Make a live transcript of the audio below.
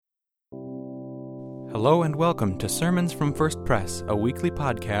Hello and welcome to Sermons from First Pres, a weekly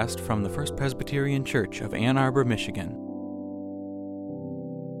podcast from the First Presbyterian Church of Ann Arbor, Michigan.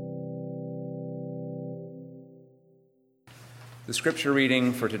 The scripture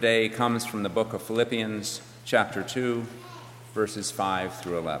reading for today comes from the book of Philippians, chapter 2, verses 5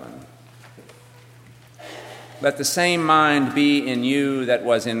 through 11. Let the same mind be in you that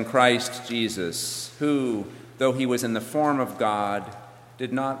was in Christ Jesus, who, though he was in the form of God,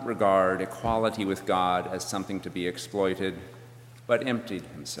 did not regard equality with God as something to be exploited, but emptied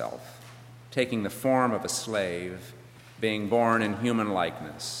himself, taking the form of a slave, being born in human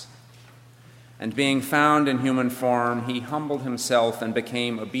likeness. And being found in human form, he humbled himself and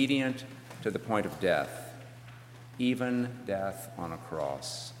became obedient to the point of death, even death on a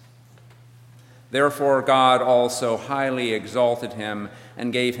cross. Therefore God also highly exalted him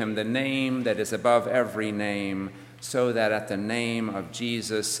and gave him the name that is above every name, so that at the name of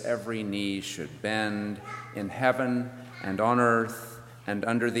Jesus every knee should bend in heaven and on earth and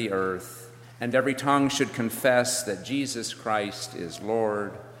under the earth, and every tongue should confess that Jesus Christ is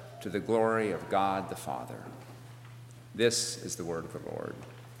Lord, to the glory of God the Father. This is the word of the Lord.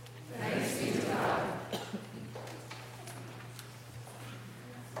 Thanks be to God.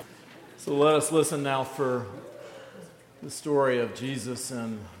 So let us listen now for the story of Jesus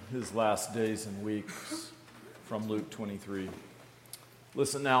and his last days and weeks from Luke 23.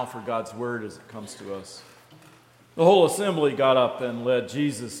 Listen now for God's word as it comes to us. The whole assembly got up and led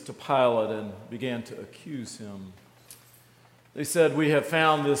Jesus to Pilate and began to accuse him. They said, "We have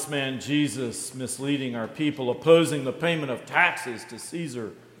found this man Jesus misleading our people, opposing the payment of taxes to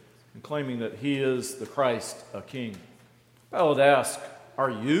Caesar, and claiming that he is the Christ, a king." Pilate asked, "Are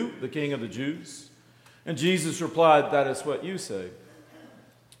you the king of the Jews?" And Jesus replied, "That is what you say."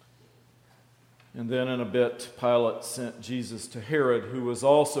 And then in a bit, Pilate sent Jesus to Herod, who was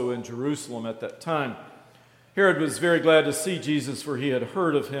also in Jerusalem at that time. Herod was very glad to see Jesus, for he had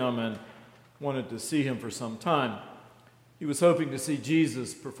heard of him and wanted to see him for some time. He was hoping to see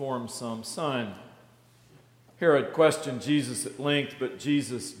Jesus perform some sign. Herod questioned Jesus at length, but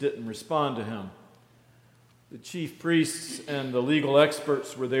Jesus didn't respond to him. The chief priests and the legal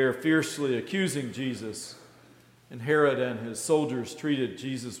experts were there fiercely accusing Jesus, and Herod and his soldiers treated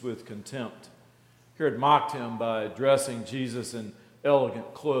Jesus with contempt. Herod mocked him by dressing Jesus in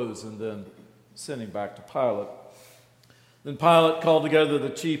elegant clothes and then sending back to Pilate. Then Pilate called together the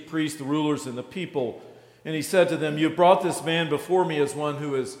chief priests, the rulers, and the people, and he said to them, "You have brought this man before me as one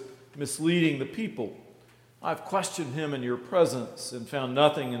who is misleading the people. I've questioned him in your presence and found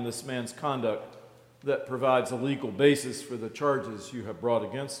nothing in this man's conduct that provides a legal basis for the charges you have brought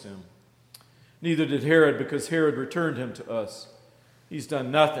against him. Neither did Herod, because Herod returned him to us. He's done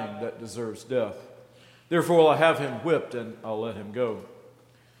nothing that deserves death. Therefore I'll have him whipped and I'll let him go."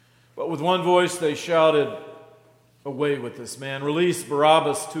 But with one voice they shouted, "Away with this man, release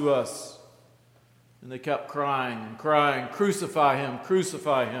Barabbas to us." And they kept crying and crying, "Crucify him,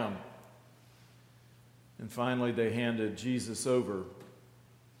 crucify him." And finally they handed Jesus over.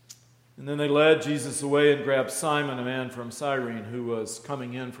 And then they led Jesus away and grabbed Simon, a man from Cyrene, who was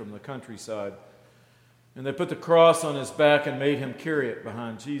coming in from the countryside. And they put the cross on his back and made him carry it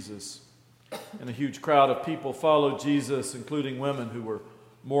behind Jesus. And a huge crowd of people followed Jesus, including women who were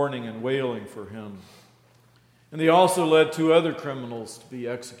mourning and wailing for him. And they also led two other criminals to be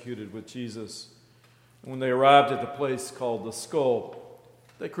executed with Jesus. And when they arrived at the place called the Skull,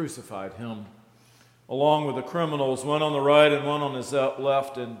 they crucified him, along with the criminals, one on the right and one on his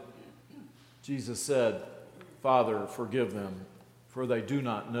left. And Jesus said, "Father, forgive them, for they do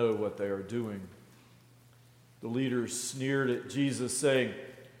not know what they are doing." The leaders sneered at Jesus, saying,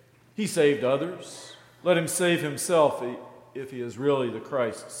 "He saved others. Let him save himself if he is really the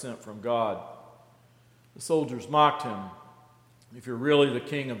Christ sent from God." The soldiers mocked him. "If you're really the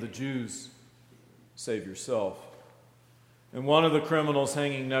king of the Jews, save yourself." And one of the criminals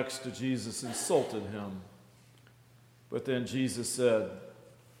hanging next to Jesus insulted him. But then Jesus said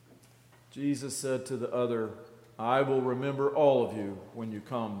to the other, "I will remember all of you when you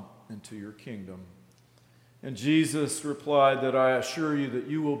come into your kingdom." And Jesus replied that, "I assure you that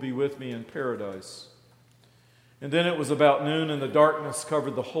you will be with me in paradise." And then it was about noon, and the darkness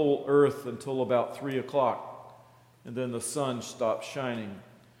covered the whole earth until about 3:00. And then the sun stopped shining.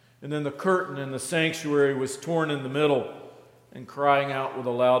 And then the curtain in the sanctuary was torn in the middle, and crying out with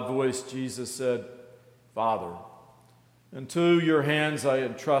a loud voice, Jesus said, "Father, into your hands I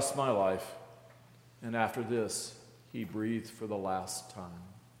entrust my life." And after this, he breathed for the last time.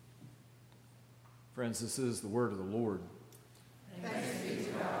 Friends, this is the word of the Lord. Thanks be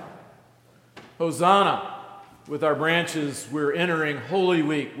to God. Hosanna! With our branches, we're entering Holy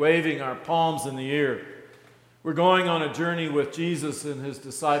Week, waving our palms in the air. We're going on a journey with Jesus and his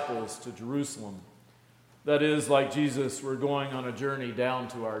disciples to Jerusalem. That is, like Jesus, we're going on a journey down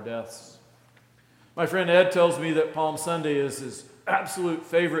to our deaths. My friend Ed tells me that Palm Sunday is his absolute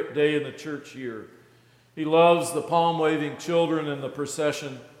favorite day in the church year. He loves the palm-waving children in the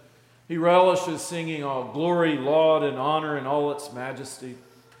procession. He relishes singing all glory, laud, and honor in all its majesty.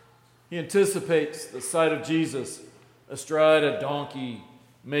 He anticipates the sight of Jesus astride a donkey,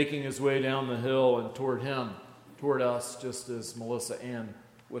 making his way down the hill and toward him, toward us, just as Melissa Ann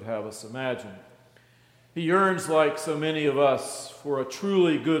would have us imagine. He yearns, like so many of us, for a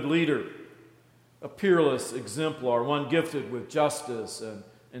truly good leader, a peerless exemplar, one gifted with justice and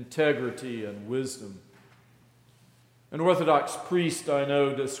integrity and wisdom. An Orthodox priest I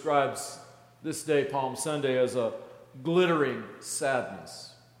know describes this day, Palm Sunday, as a glittering sadness.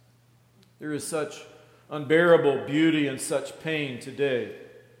 There is such unbearable beauty and such pain today.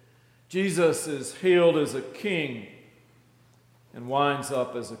 Jesus is hailed as a king and winds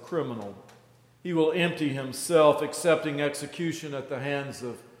up as a criminal. He will empty himself, accepting execution at the hands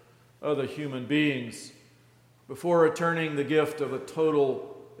of other human beings before returning the gift of a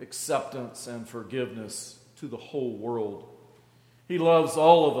total acceptance and forgiveness to the whole world. He loves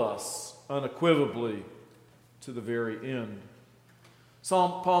all of us unequivocally to the very end.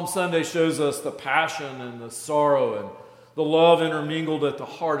 Palm Sunday shows us the passion and the sorrow and the love intermingled at the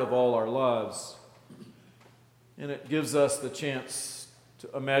heart of all our lives. And it gives us the chance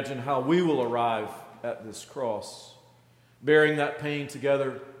to imagine how we will arrive at this cross, bearing that pain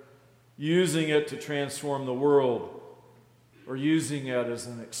together, using it to transform the world, or using it as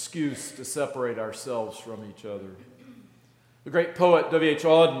an excuse to separate ourselves from each other. The great poet W.H.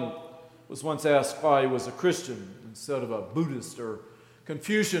 Auden was once asked why he was a Christian instead of a Buddhist or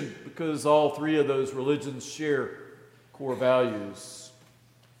Confucian, because all three of those religions share core values.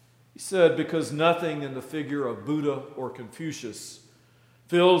 He said, because nothing in the figure of Buddha or Confucius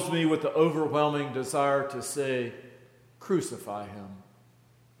fills me with the overwhelming desire to say, crucify him.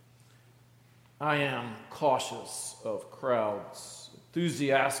 I am cautious of crowds,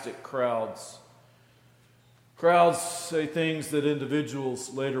 enthusiastic crowds. Crowds say things that individuals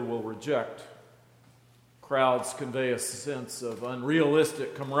later will reject. Crowds convey a sense of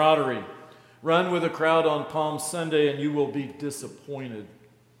unrealistic camaraderie. Run with a crowd on Palm Sunday and you will be disappointed.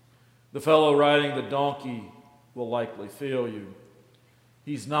 The fellow riding the donkey will likely fail you.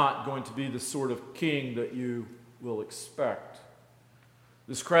 He's not going to be the sort of king that you will expect.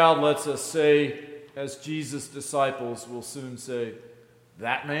 This crowd lets us say, as Jesus' disciples will soon say,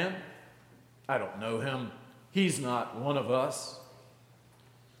 that man? I don't know him. He's not one of us.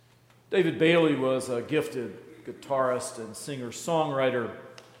 David Bailey was a gifted guitarist and singer-songwriter.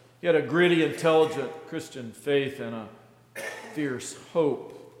 He had a gritty, intelligent Christian faith and a fierce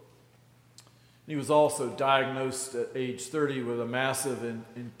hope. He was also diagnosed at age 30 with a massive and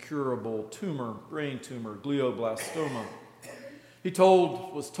incurable tumor, brain tumor, glioblastoma.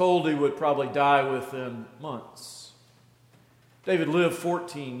 Was told he would probably die within months. David lived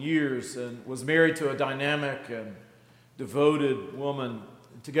 14 years and was married to a dynamic and devoted woman.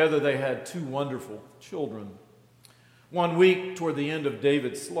 Together they had 2 wonderful children. One week toward the end of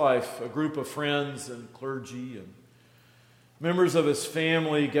David's life, a group of friends and clergy and members of his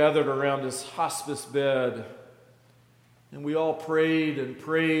family gathered around his hospice bed, and we all prayed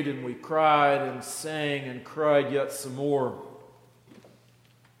and we cried and sang and cried yet some more.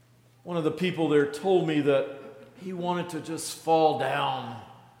 One of the people there told me that he wanted to just fall down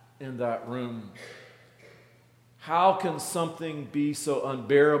in that room. How can something be so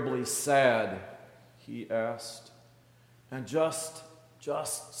unbearably sad, he asked, and just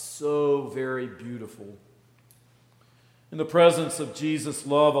so very beautiful? In the presence of Jesus'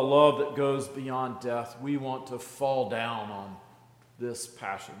 love, a love that goes beyond death, we want to fall down on this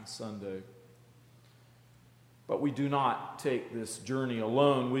Passion Sunday. But we do not take this journey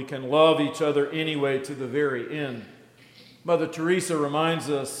alone. We can love each other anyway to the very end. Mother Teresa reminds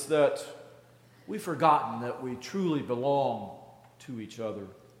us that we've forgotten that we truly belong to each other.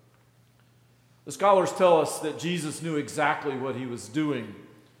 The scholars tell us that Jesus knew exactly what he was doing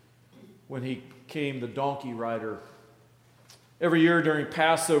when he became the donkey rider. Every year during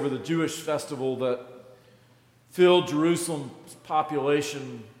Passover, the Jewish festival that filled Jerusalem's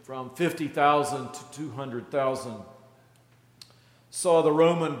population from 50,000 to 200,000, saw the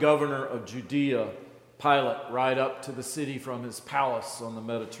Roman governor of Judea, Pilate, ride up to the city from his palace on the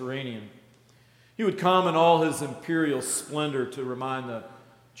Mediterranean. He would come in all his imperial splendor to remind the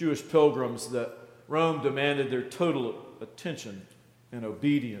Jewish pilgrims that Rome demanded their total attention and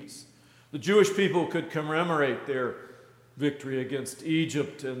obedience. The Jewish people could commemorate their victory against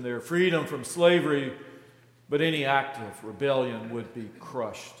Egypt and their freedom from slavery, but any act of rebellion would be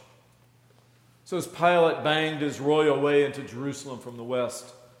crushed. So as Pilate banged his royal way into Jerusalem from the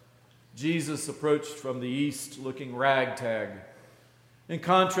west, Jesus approached from the east looking ragtag. In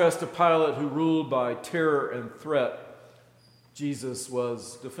contrast to Pilate, who ruled by terror and threat, Jesus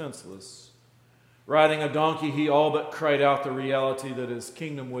was defenseless. Riding a donkey, he all but cried out the reality that his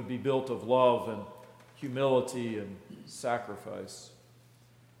kingdom would be built of love and humility and sacrifice.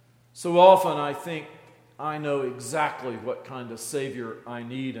 So often I think I know exactly what kind of Savior I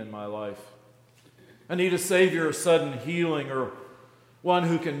need in my life. I need a Savior of sudden healing, or one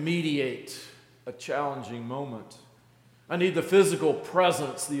who can mediate a challenging moment. I need the physical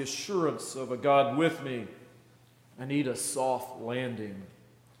presence, the assurance of a God with me. I need a soft landing.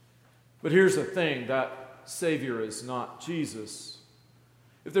 But here's the thing, that Savior is not Jesus.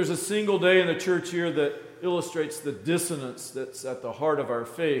 If there's a single day in the church year that illustrates the dissonance that's at the heart of our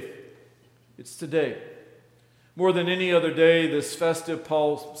faith, it's today. More than any other day, this festive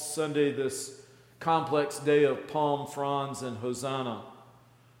Palm Sunday, this complex day of palm fronds and hosanna,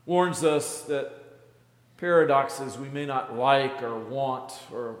 warns us that paradoxes we may not like or want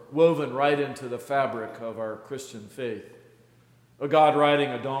are woven right into the fabric of our Christian faith. A God riding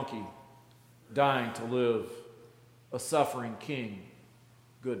a donkey, dying to live, a suffering king,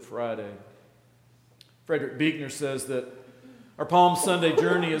 Good Friday. Frederick Buechner says that our Palm Sunday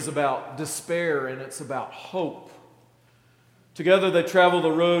journey is about despair and it's about hope. Together they travel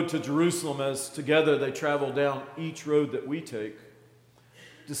the road to Jerusalem as together they travel down each road that we take.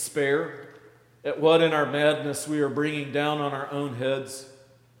 Despair at what in our madness we are bringing down on our own heads,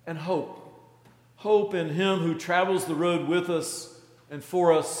 and hope. Hope in Him who travels the road with us and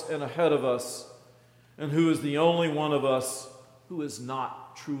for us and ahead of us, and who is the only one of us who is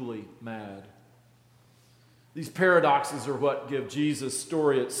not truly mad. These paradoxes are what give Jesus'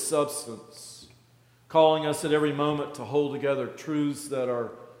 story its substance, calling us at every moment to hold together truths that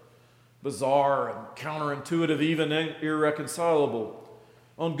are bizarre and counterintuitive, even irreconcilable.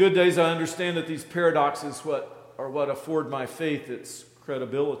 On good days, I understand that these paradoxes are what afford my faith its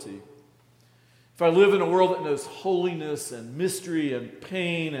credibility. If I live in a world that knows holiness and mystery and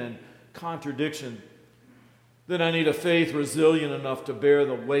pain and contradiction, then I need a faith resilient enough to bear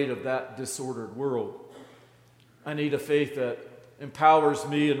the weight of that disordered world. I need a faith that empowers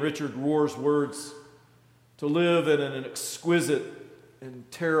me, in Richard Rohr's words, to live in an exquisite and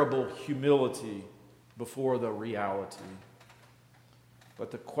terrible humility before the reality. But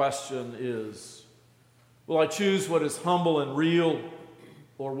the question is, will I choose what is humble and real,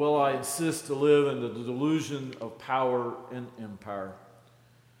 or will I insist to live in the delusion of power and empire?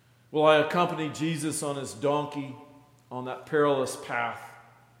 Will I accompany Jesus on his donkey on that perilous path,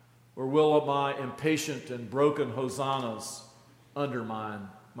 or will my impatient and broken hosannas undermine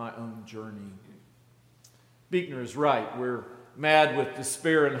my own journey? Buechner is right. We're mad with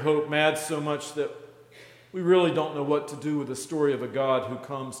despair and hope, mad so much that we really don't know what to do with the story of a God who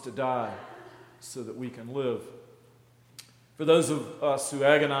comes to die so that we can live. For those of us who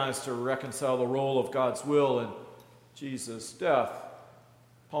agonize to reconcile the role of God's will in Jesus' death,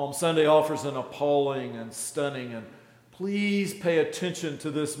 Palm Sunday offers an appalling and stunning, and please pay attention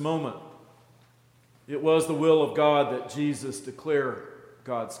to this moment. It was the will of God that Jesus declare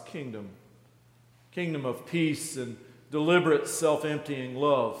God's kingdom of peace and deliberate self-emptying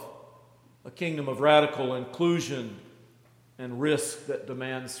love, a kingdom of radical inclusion and risk that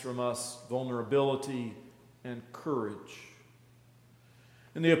demands from us vulnerability and courage.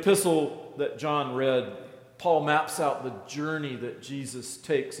 In the epistle that John read, Paul maps out the journey that Jesus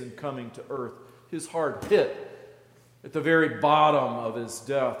takes in coming to earth, his hard hit at the very bottom of his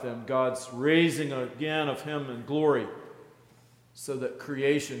death, and God's raising again of him in glory so that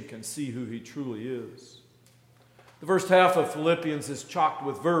creation can see who he truly is. The first half of Philippians is chocked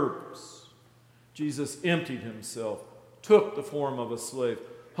with verbs. Jesus emptied himself, took the form of a slave,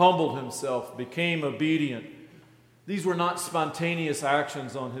 humbled himself, became obedient. These were not spontaneous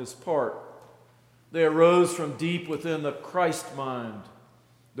actions on his part. They arose from deep within the Christ mind,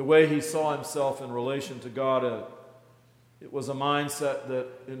 the way he saw himself in relation to God. It was a mindset that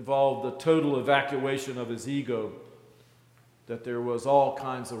involved the total evacuation of his ego, that there was all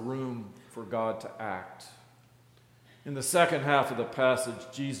kinds of room for God to act. In the second half of the passage,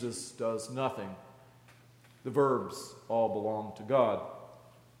 Jesus does nothing. The verbs all belong to God.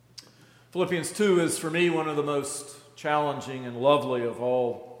 Philippians 2 is, for me, one of the most challenging and lovely of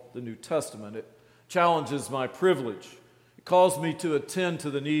all the New Testament. It challenges my privilege. It calls me to attend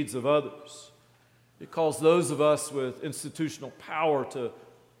to the needs of others. It calls those of us with institutional power to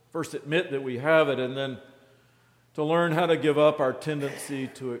First, admit that we have it, and then to learn how to give up our tendency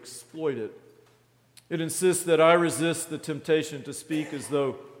to exploit it. It insists that I resist the temptation to speak as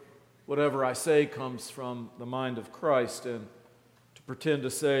though whatever I say comes from the mind of Christ, and to pretend to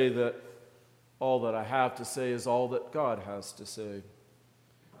say that all that I have to say is all that God has to say.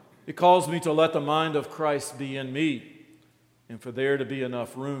 It calls me to let the mind of Christ be in me, and for there to be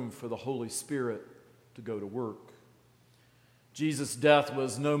enough room for the Holy Spirit to go to work. Jesus' death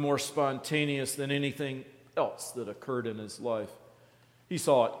was no more spontaneous than anything else that occurred in his life. He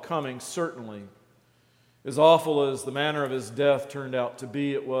saw it coming, certainly. As awful as the manner of his death turned out to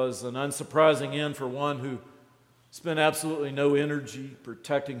be, it was an unsurprising end for one who spent absolutely no energy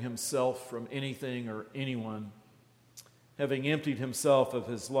protecting himself from anything or anyone. Having emptied himself of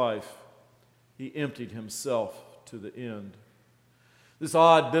his life, he emptied himself to the end. This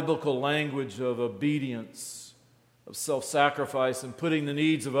odd biblical language of obedience, of self-sacrifice, and putting the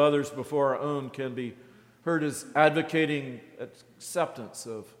needs of others before our own can be heard as advocating acceptance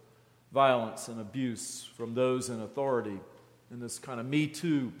of violence and abuse from those in authority in this kind of Me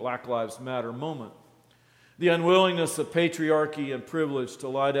Too, Black Lives Matter moment. The unwillingness of patriarchy and privilege to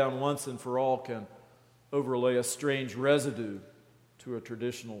lie down once and for all can overlay a strange residue to a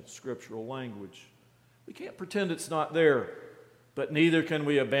traditional scriptural language. We can't pretend it's not there, but neither can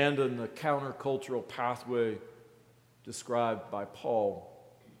we abandon the countercultural pathway described by Paul.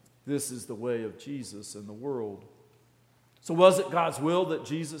 This is the way of Jesus in the world. So was it God's will that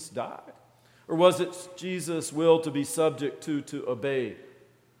Jesus died? Or was it Jesus' will to be subject to obey,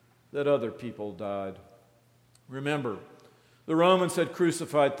 that other people died? Remember, the Romans had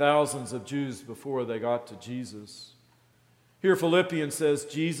crucified thousands of Jews before they got to Jesus. Here Philippians says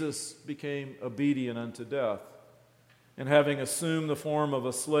Jesus became obedient unto death, and having assumed the form of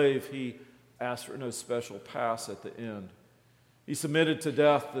a slave, he asked for no special pass at the end. He submitted to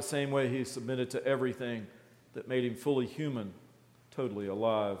death the same way he submitted to everything that made him fully human, totally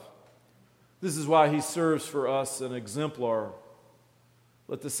alive. This is why he serves for us an exemplar.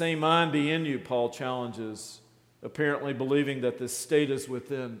 Let the same mind be in you, Paul challenges, apparently believing that this state is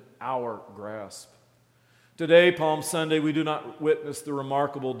within our grasp. Today, Palm Sunday, we do not witness the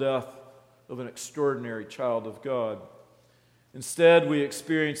remarkable death of an extraordinary child of God. Instead, we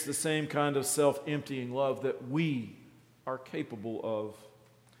experience the same kind of self-emptying love that we are capable of.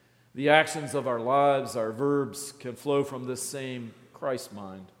 The actions of our lives, our verbs, can flow from this same Christ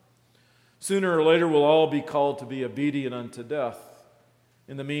mind. Sooner or later, we'll all be called to be obedient unto death.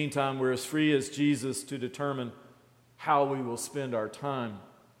 In the meantime, we're as free as Jesus to determine how we will spend our time,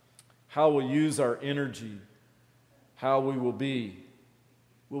 how we'll use our energy, how we will be.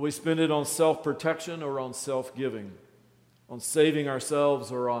 Will we spend it on self-protection or on self-giving? On saving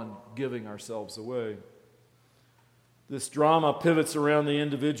ourselves or on giving ourselves away? This drama pivots around the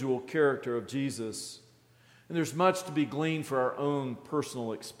individual character of Jesus, and there's much to be gleaned for our own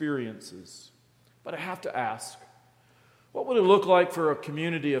personal experiences. But I have to ask, what would it look like for a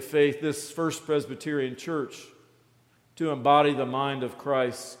community of faith, this First Presbyterian Church, to embody the mind of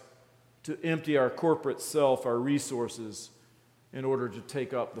Christ, to empty our corporate self, our resources, in order to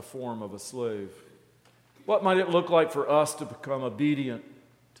take up the form of a slave? What might it look like for us to become obedient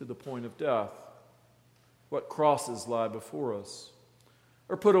to the point of death? What crosses lie before us?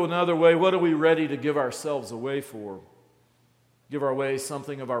 Or put another way, what are we ready to give ourselves away for? Give away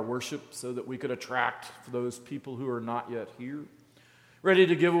something of our worship so that we could attract those people who are not yet here? Ready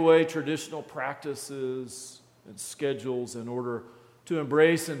to give away traditional practices and schedules in order to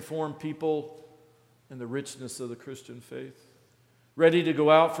embrace and form people in the richness of the Christian faith? Ready to go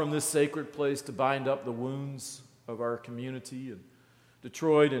out from this sacred place to bind up the wounds of our community in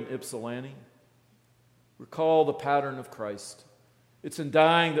Detroit and Ypsilanti? Recall the pattern of Christ. It's in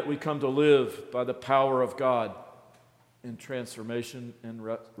dying that we come to live by the power of God in transformation and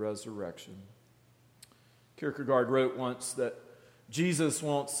resurrection. Kierkegaard wrote once that Jesus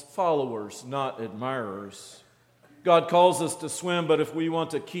wants followers, not admirers. God calls us to swim, but if we want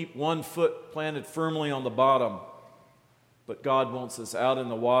to keep one foot planted firmly on the bottom, but God wants us out in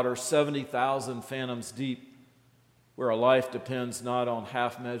the water 70,000 fathoms deep, where a life depends not on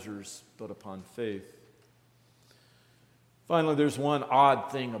half measures, but upon faith. Finally, there's one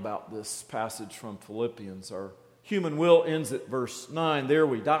odd thing about this passage from Philippians. Our human will ends at verse 9. There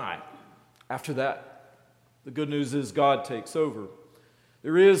we die. After that, the good news is God takes over.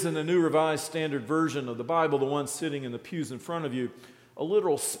 There is, in the New Revised Standard Version of the Bible, the one sitting in the pews in front of you, a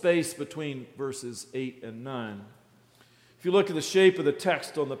literal space between verses 8 and 9. If you look at the shape of the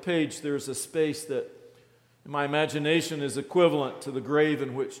text on the page, there's a space that, in my imagination, is equivalent to the grave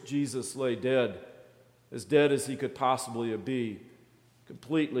in which Jesus lay dead as he could possibly be,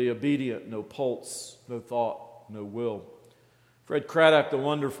 completely obedient, no pulse, no thought, no will. Fred Craddock, the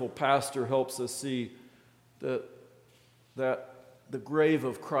wonderful pastor, helps us see that the grave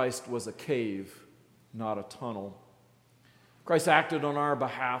of Christ was a cave, not a tunnel. Christ acted on our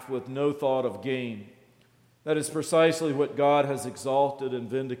behalf with no thought of gain. That is precisely what God has exalted and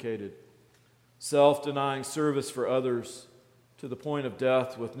vindicated. Self-denying service for others to the point of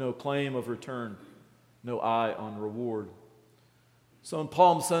death with no claim of return, no eye on reward. So on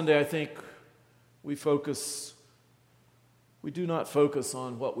Palm Sunday, I think we do not focus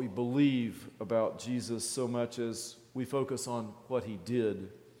on what we believe about Jesus so much as we focus on what he did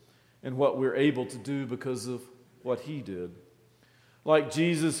and what we're able to do because of what he did. Like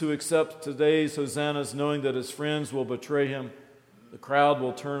Jesus, who accepts today's hosannas knowing that his friends will betray him, the crowd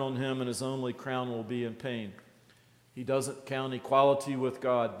will turn on him and his only crown will be in pain. He doesn't count equality with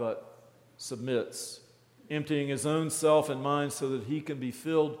God, but submits, emptying his own self and mind so that he can be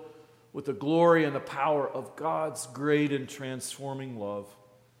filled with the glory and the power of God's great and transforming love.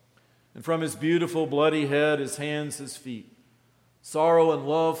 And from his beautiful bloody head, his hands, his feet, sorrow and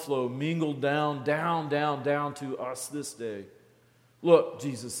love flow mingled down to us this day. Look,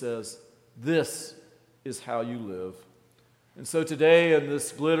 Jesus says, this is how you live. And so today, in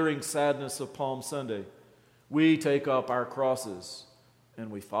this glittering sadness of Palm Sunday, we take up our crosses and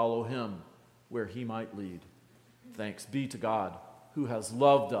we follow him where he might lead. Thanks be to God, who has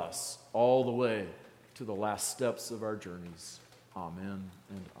loved us all the way to the last steps of our journeys. Amen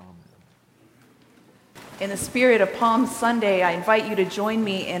and amen. In the spirit of Palm Sunday, I invite you to join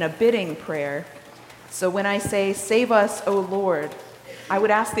me in a bidding prayer. So when I say, "Save us, O Lord," I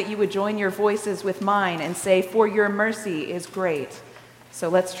would ask that you would join your voices with mine and say, "For your mercy is great." So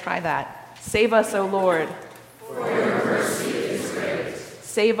let's try that. Save us, O Lord. For your mercy is great.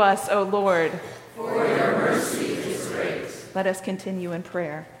 Save us, O Lord. For your mercy is great. Let us continue in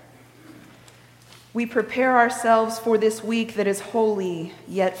prayer. We prepare ourselves for this week that is holy,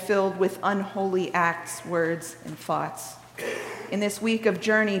 yet filled with unholy acts, words, and thoughts. In this week of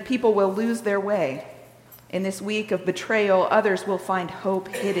journey, people will lose their way. In this week of betrayal, others will find hope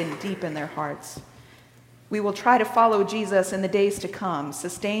hidden deep in their hearts. We will try to follow Jesus in the days to come,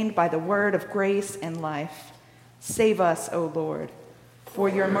 sustained by the word of grace and life. Save us, O Lord, for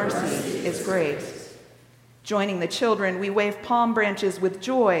your mercy is great. Joining the children, we wave palm branches with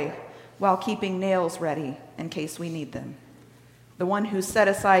joy while keeping nails ready in case we need them. The one who set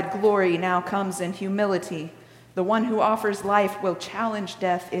aside glory now comes in humility. The one who offers life will challenge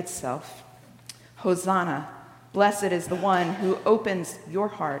death itself. Hosanna, blessed is the one who opens your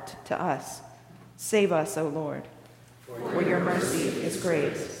heart to us. Save us, O Lord, for your mercy is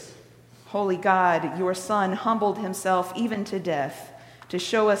great. Holy God, your Son humbled himself even to death to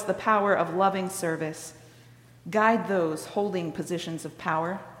show us the power of loving service. Guide those holding positions of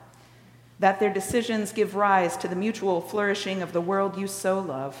power, that their decisions give rise to the mutual flourishing of the world you so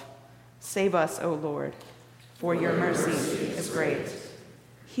love. Save us, O Lord, for your mercy is great.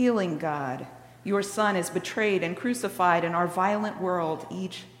 Healing God, your Son is betrayed and crucified in our violent world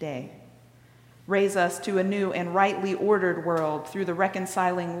each day. Raise us to a new and rightly ordered world through the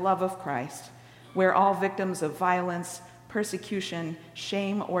reconciling love of Christ, where all victims of violence, persecution,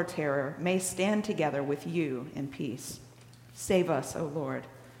 shame, or terror may stand together with you in peace. Save us, O Lord,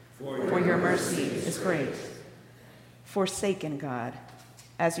 for your mercy is great. Forsaken God,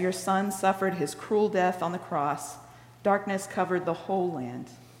 as your Son suffered his cruel death on the cross, darkness covered the whole land.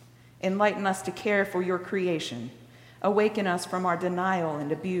 Enlighten us to care for your creation. Awaken us from our denial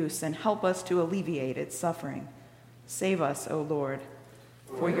and abuse and help us to alleviate its suffering. Save us, O Lord,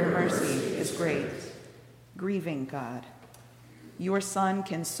 for your mercy is great. Grieving God, your Son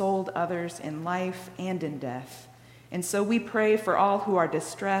consoled others in life and in death. And so we pray for all who are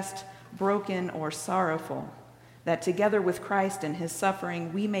distressed, broken, or sorrowful, that together with Christ in his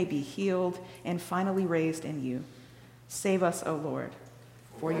suffering, we may be healed and finally raised in you. Save us, O Lord,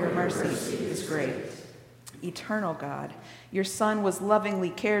 for your mercy is great. Eternal God, your Son was lovingly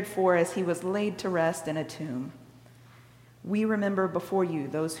cared for as he was laid to rest in a tomb. We remember before you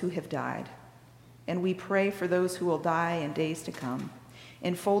those who have died, and we pray for those who will die in days to come.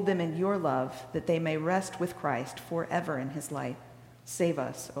 Enfold them in your love, that they may rest with Christ forever in his light. Save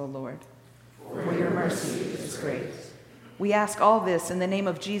us, O Lord, for your mercy is great. We ask all this in the name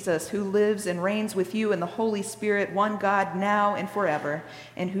of Jesus, who lives and reigns with you in the Holy Spirit, one God, now and forever,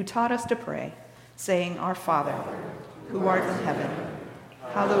 and who taught us to pray, saying, Our Father, who art in heaven,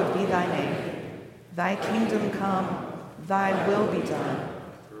 hallowed be thy name. Thy kingdom come, thy will be done,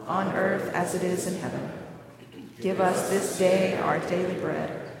 on earth as it is in heaven. Give us this day our daily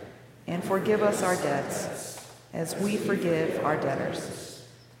bread, and forgive us our debts, as we forgive our debtors.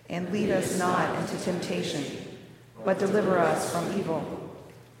 And lead us not into temptation, but deliver us from evil.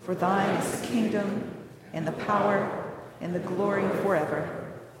 For thine is the kingdom, and the power, and the glory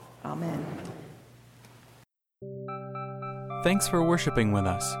forever. Amen. Thanks for worshiping with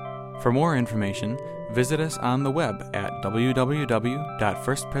us. For more information, visit us on the web at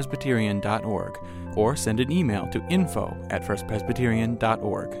www.firstpresbyterian.org or send an email to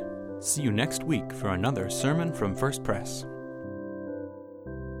info@firstpresbyterian.org. See you next week for another sermon from First Pres.